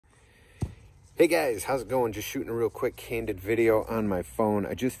Hey guys, how's it going? Just shooting a real quick candid video on my phone.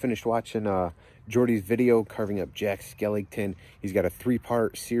 I just finished watching Jordy's video, Carving up Jack Skellington. He's got a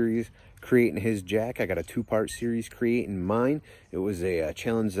 3-part series creating his Jack. I got a 2-part series creating mine. It was a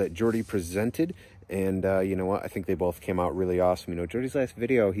challenge that Jordy presented, and you know what? I think they both came out really awesome. You know, Jordy's last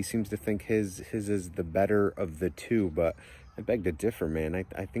video, he seems to think his is the better of the two, but I beg to differ, man.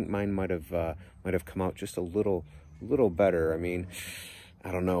 I think mine might have come out just a little better. I mean,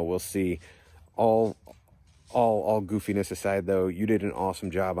 I don't know. We'll see. All goofiness aside, though, you did an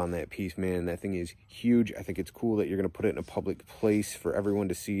awesome job on that piece, man. That thing is huge. I think it's cool that you're going to put it in a public place for everyone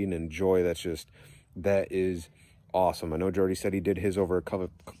to see and enjoy. That is awesome. I know Jordy said he did his over a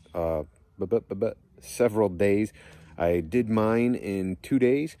couple several days. I did mine in 2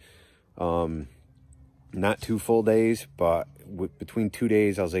 days. Not 2 full days, but between 2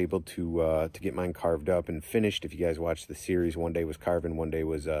 days, I was able to get mine carved up and finished. If you guys watched the series, 1 day was carving, 1 day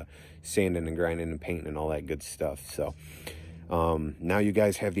was sanding and grinding and painting and all that good stuff. So now you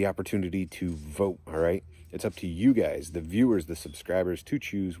guys have the opportunity to vote, all right? It's up to you guys, the viewers, the subscribers, to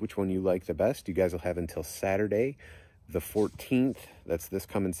choose which one you like the best. You guys will have until Saturday, the 14th. That's this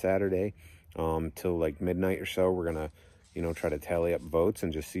coming Saturday, till like midnight or so. We're going to, you know, try to tally up votes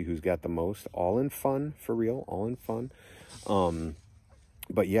and just see who's got the most. All in fun, for real, all in fun.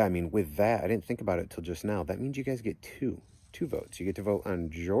 But yeah, I mean, with that, I didn't think about it till just now. That means you guys get two votes. You get to vote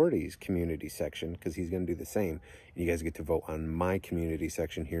on Jordy's community section, because he's going to do the same. And you guys get to vote on my community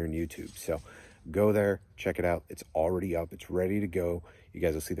section here in YouTube. So go there, check it out. It's already up. It's ready to go. You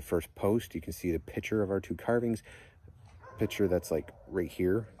guys will see the first post. You can see the picture of our 2 carvings. Picture that's like right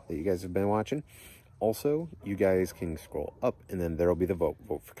here that you guys have been watching. Also, you guys can scroll up, and then there'll be the vote.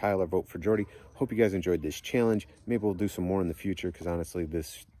 Vote for Kyle or vote for Jordy. Hope you guys enjoyed this challenge. Maybe we'll do some more in the future, because honestly,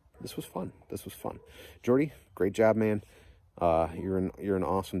 this was fun. This was fun. Jordy, great job, man. You're an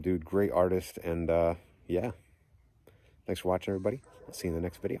awesome dude. Great artist. And yeah, thanks for watching, everybody. I'll see you in the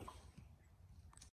next video.